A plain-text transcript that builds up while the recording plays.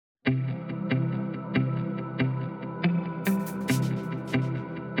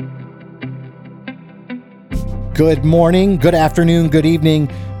Good morning, good afternoon, good evening,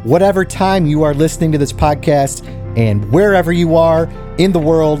 whatever time you are listening to this podcast, and wherever you are in the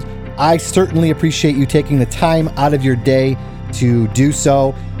world, I certainly appreciate you taking the time out of your day to do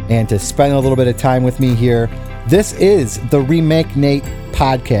so and to spend a little bit of time with me here. This is the Remake Nate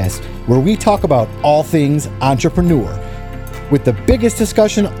podcast, where we talk about all things entrepreneur, with the biggest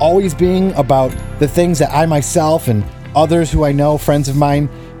discussion always being about the things that I myself and others who I know, friends of mine,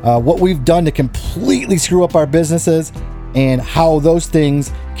 what we've done to completely screw up our businesses and how those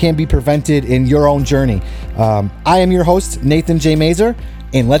things can be prevented in your own journey. I am your host, Nathan J. Mazer,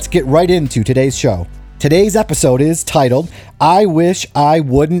 and let's get right into today's show. Today's episode is titled, I Wish I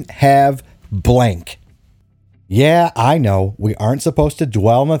Wouldn't Have Blank. Yeah, I know we aren't supposed to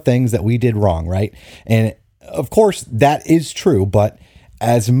dwell on the things that we did wrong, right? And of course, that is true, but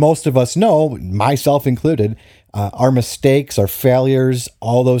as most of us know, myself included, our mistakes, our failures,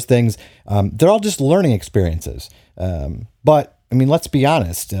 all those things, they're all just learning experiences. But I mean, let's be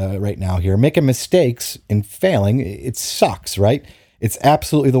honest right now here. Making mistakes and failing, it sucks, right? It's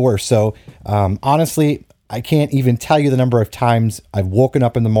absolutely the worst. So honestly, I can't even tell you the number of times I've woken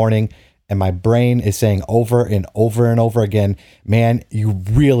up in the morning and my brain is saying over and over and over again, man, you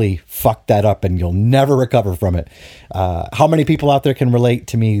really fucked that up and you'll never recover from it. How many people out there can relate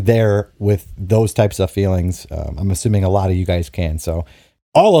to me there with those types of feelings? I'm assuming a lot of you guys can. So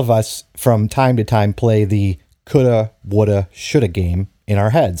all of us from time to time play the coulda, woulda, shoulda game in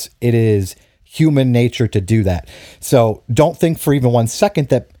our heads. It is human nature to do that. So don't think for even 1 second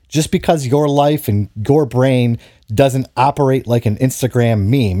that just because your life and your brain doesn't operate like an Instagram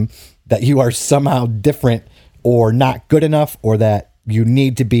meme, that you are somehow different or not good enough, or that you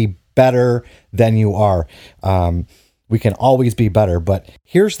need to be better than you are. We can always be better, but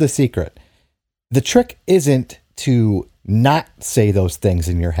here's the secret. The trick isn't to not say those things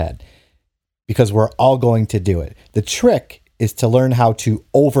in your head, because we're all going to do it. The trick is to learn how to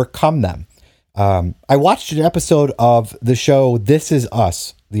overcome them. I watched an episode of the show This Is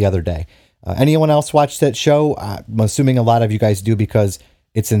Us the other day. Anyone else watch that show? I'm assuming a lot of you guys do, because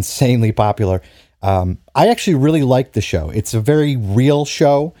it's insanely popular. I actually really like the show. It's a very real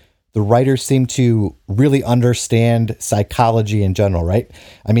show. The writers seem to really understand psychology in general, right?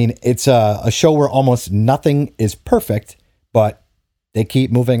 I mean, it's a show where almost nothing is perfect, but they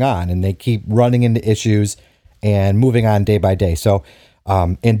keep moving on and they keep running into issues and moving on day by day. So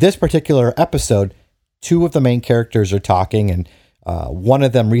in this particular episode, two of the main characters are talking, and one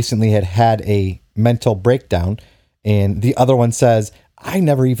of them recently had a mental breakdown, and the other one says, I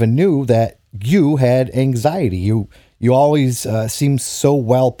never even knew that you had anxiety. You always seem so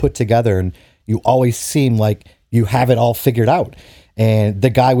well put together, and you always seem like you have it all figured out. And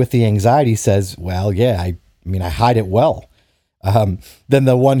the guy with the anxiety says, well, yeah, I mean, I hide it well. Then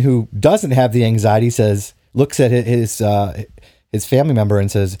the one who doesn't have the anxiety looks at his family member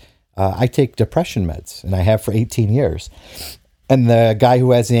and says, I take depression meds, and I have for 18 years. And the guy who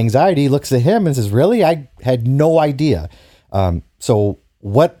has the anxiety looks at him and says, really? I had no idea. So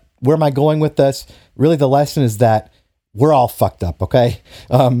where am I going with this? Really, the lesson is that we're all fucked up, okay?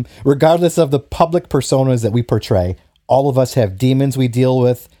 Regardless of the public personas that we portray, all of us have demons we deal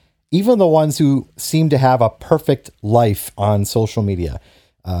with, even the ones who seem to have a perfect life on social media.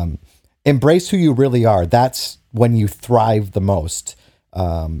 Embrace who you really are. That's when you thrive the most,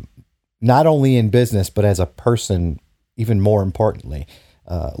 not only in business, but as a person, even more importantly.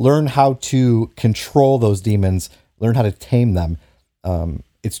 Learn how to control those demons, learn how to tame them.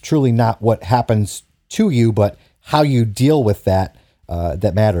 It's truly not what happens to you, but how you deal with that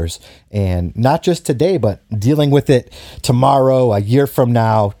that matters. And not just today, but dealing with it tomorrow, a year from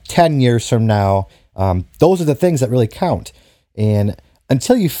now, 10 years from now. Those are the things that really count. And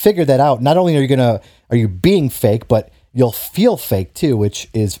until you figure that out, not only are you being fake, but you'll feel fake too, which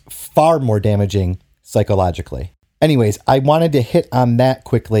is far more damaging psychologically. Anyways, I wanted to hit on that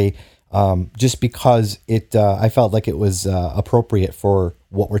quickly, just because I felt like it was appropriate for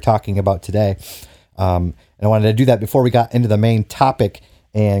what we're talking about today. And I wanted to do that before we got into the main topic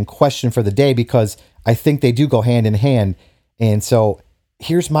and question for the day, because I think they do go hand in hand. And so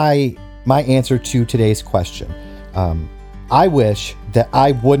here's my answer to today's question. I wish that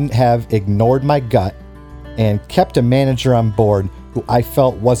I wouldn't have ignored my gut and kept a manager on board who I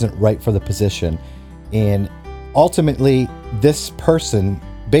felt wasn't right for the position. And ultimately, this person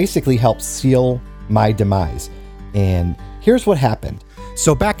basically helped seal my demise. And here's what happened.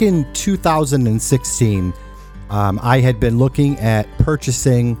 So back in 2016, I had been looking at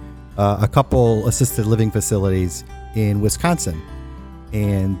purchasing a couple assisted living facilities in Wisconsin.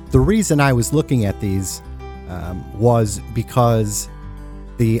 And the reason I was looking at these was because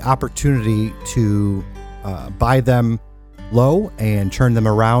the opportunity to buy them low and turn them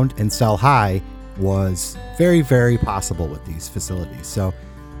around and sell high was very, very possible with these facilities. So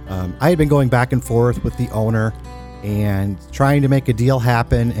I had been going back and forth with the owner and trying to make a deal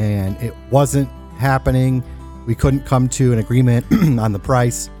happen, and it wasn't happening. We couldn't come to an agreement on the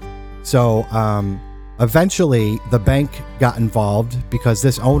price. So eventually the bank got involved because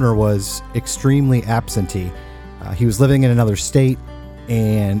this owner was extremely absentee. He was living in another state,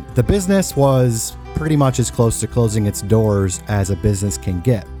 and the business was pretty much as close to closing its doors as a business can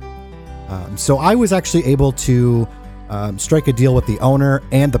get. So I was actually able to strike a deal with the owner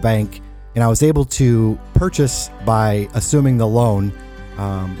and the bank, and I was able to purchase by assuming the loan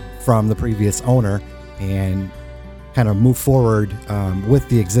from the previous owner and kind of move forward with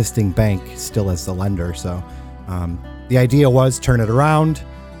the existing bank still as the lender. So the idea was turn it around,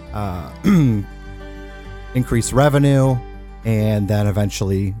 increase revenue, and then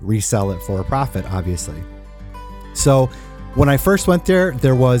eventually resell it for a profit, obviously. So when I first went there,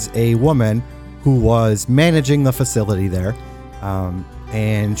 there was a woman who was managing the facility there.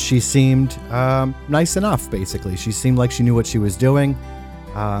 And she seemed nice enough, basically. She seemed like she knew what she was doing.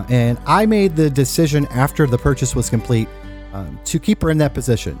 And I made the decision after the purchase was complete to keep her in that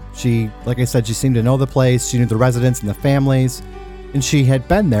position. She, like I said, she seemed to know the place. She knew the residents and the families, and she had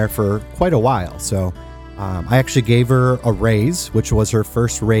been there for quite a while. So I actually gave her a raise, which was her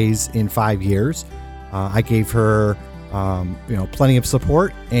first raise in 5 years. I gave her, plenty of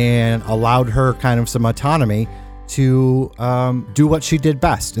support and allowed her kind of some autonomy to do what she did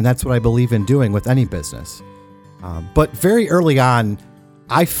best. And that's what I believe in doing with any business. But very early on,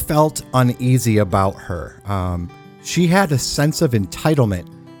 I felt uneasy about her. She had a sense of entitlement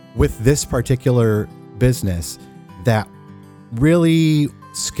with this particular business that really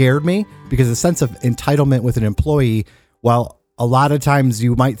scared me, because a sense of entitlement with an employee, while a lot of times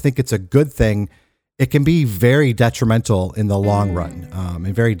you might think it's a good thing, it can be very detrimental in the long run,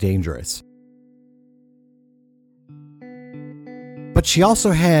 and very dangerous. But she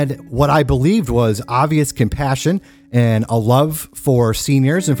also had what I believed was obvious compassion and a love for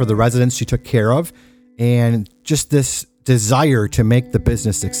seniors and for the residents she took care of, and just this desire to make the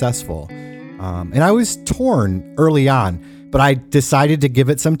business successful. And I was torn early on, but I decided to give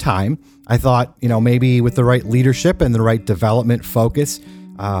it some time. I thought, maybe with the right leadership and the right development focus,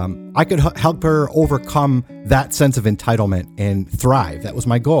 I could help her overcome that sense of entitlement and thrive. That was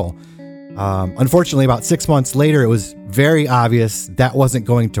my goal. Unfortunately, about 6 months later, it was very obvious that wasn't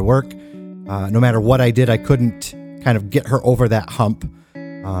going to work. No matter what I did, I couldn't kind of get her over that hump.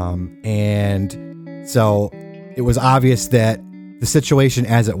 And so it was obvious that the situation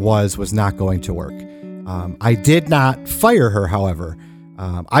as it was not going to work. I did not fire her, however.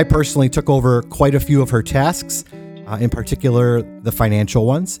 I personally took over quite a few of her tasks, in particular the financial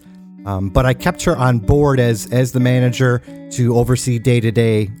ones. But I kept her on board as the manager to oversee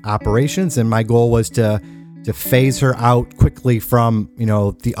day-to-day operations, and my goal was to phase her out quickly from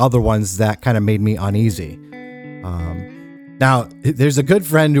the other ones that kind of made me uneasy. Now, there's a good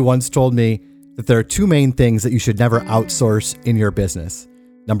friend who once told me that there are two main things that you should never outsource in your business.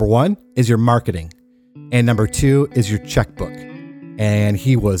 Number one is your marketing, and number two is your checkbook. And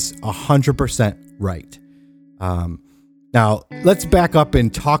he was 100% right. Now, let's back up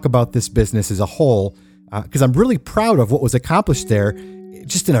and talk about this business as a whole, because I'm really proud of what was accomplished there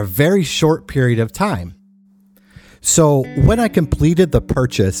just in a very short period of time. So when I completed the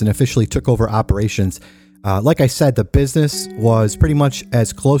purchase and officially took over operations, like I said, the business was pretty much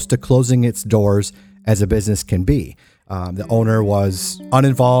as close to closing its doors as a business can be. The owner was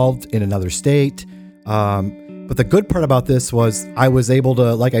uninvolved in another state. But the good part about this was I was able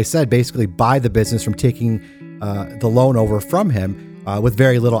to, like I said, basically buy the business from taking the loan over from him with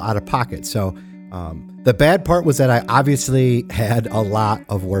very little out of pocket. So the bad part was that I obviously had a lot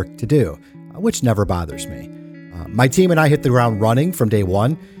of work to do, which never bothers me. My team and I hit the ground running from day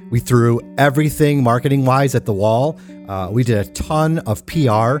one. We threw everything marketing-wise at the wall. We did a ton of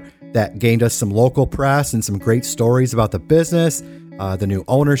PR that gained us some local press and some great stories about the business, the new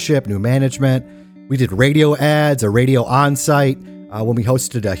ownership, new management. We did radio ads, a radio on-site, when we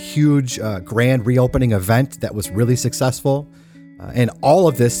hosted a huge grand reopening event that was really successful. And all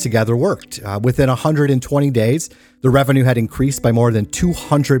of this together worked. Within 120 days, the revenue had increased by more than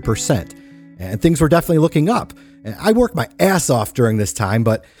 200%. And things were definitely looking up. And I worked my ass off during this time,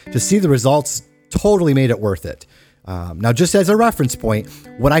 but to see the results totally made it worth it. Now, just as a reference point,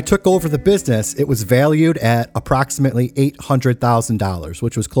 when I took over the business, it was valued at approximately $800,000,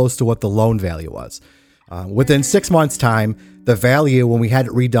 which was close to what the loan value was. Within 6 months' time, the value, when we had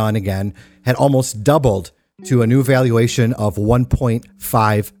it redone again, had almost doubled to a new valuation of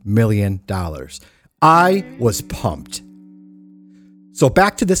 $1.5 million. I was pumped. So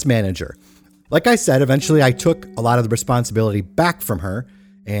back to this manager. Like I said, eventually I took a lot of the responsibility back from her,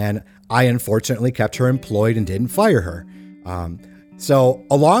 and I unfortunately kept her employed and didn't fire her. So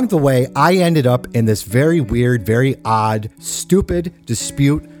along the way, I ended up in this very weird, very odd, stupid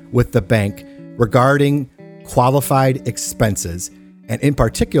dispute with the bank regarding qualified expenses, and in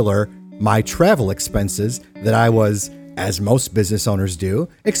particular, my travel expenses that I was, as most business owners do,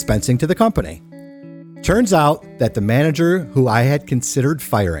 expensing to the company. Turns out that the manager who I had considered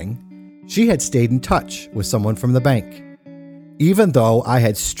firing, she had stayed in touch with someone from the bank. Even though I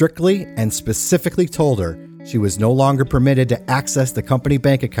had strictly and specifically told her she was no longer permitted to access the company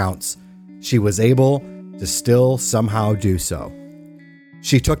bank accounts, she was able to still somehow do so.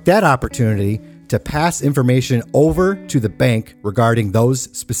 She took that opportunity to pass information over to the bank regarding those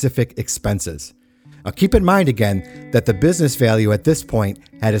specific expenses. Now, keep in mind again that the business value at this point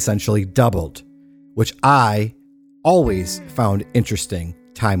had essentially doubled, which I always found interesting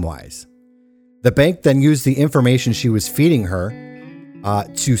time-wise. The bank then used the information she was feeding her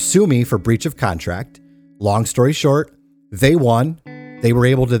to sue me for breach of contract. Long story short, they won. They were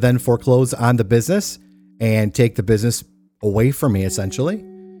able to then foreclose on the business and take the business away from me, essentially.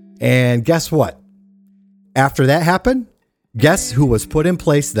 And guess what? After that happened, guess who was put in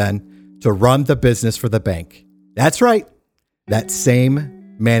place then to run the business for the bank? That's right. That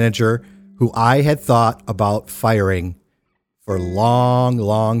same manager who I had thought about firing for a long,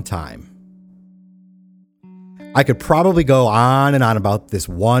 long time. I could probably go on and on about this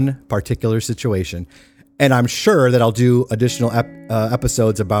one particular situation, and I'm sure that I'll do additional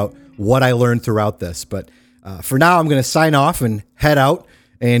episodes about what I learned throughout this. But for now, I'm going to sign off and head out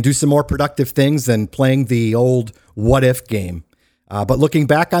and do some more productive things than playing the old what if game. But looking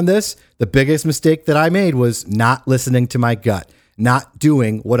back on this, the biggest mistake that I made was not listening to my gut, not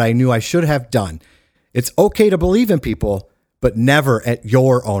doing what I knew I should have done. It's okay to believe in people, but never at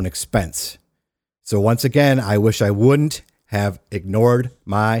your own expense. So once again, I wish I wouldn't have ignored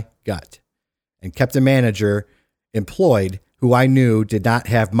my gut and kept a manager employed who I knew did not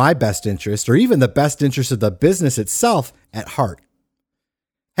have my best interest or even the best interest of the business itself at heart.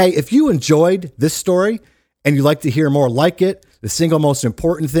 Hey, if you enjoyed this story and you'd like to hear more like it, the single most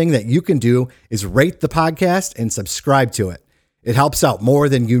important thing that you can do is rate the podcast and subscribe to it. It helps out more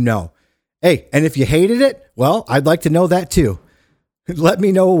than you know. Hey, and if you hated it, well, I'd like to know that too. Let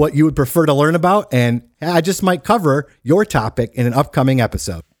me know what you would prefer to learn about, and I just might cover your topic in an upcoming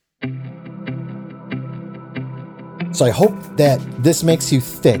episode. So I hope that this makes you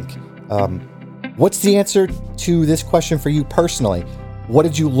think. What's the answer to this question for you personally? What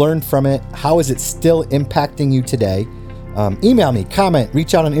did you learn from it? How is it still impacting you today? Email me, comment,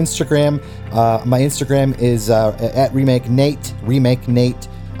 reach out on Instagram. My Instagram is at Remake Nate.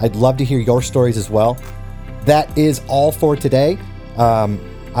 I'd love to hear your stories as well. That is all for today.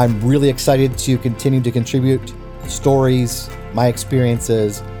 I'm really excited to continue to contribute stories, my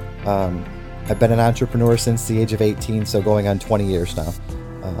experiences. I've been an entrepreneur since the age of 18, so going on 20 years now.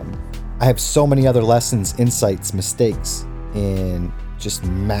 I have so many other lessons, insights, mistakes, and just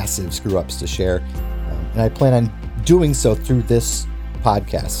massive screw-ups to share. And I plan on doing so through this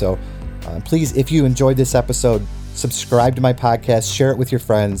podcast. So please, if you enjoyed this episode, subscribe to my podcast, share it with your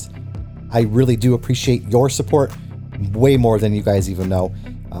friends. I really do appreciate your support way more than you guys even know.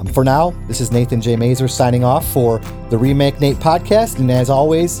 For now, this is Nathan J. Mazer signing off for the Remake Nate podcast. And as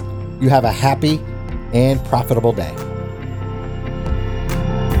always, you have a happy and profitable day.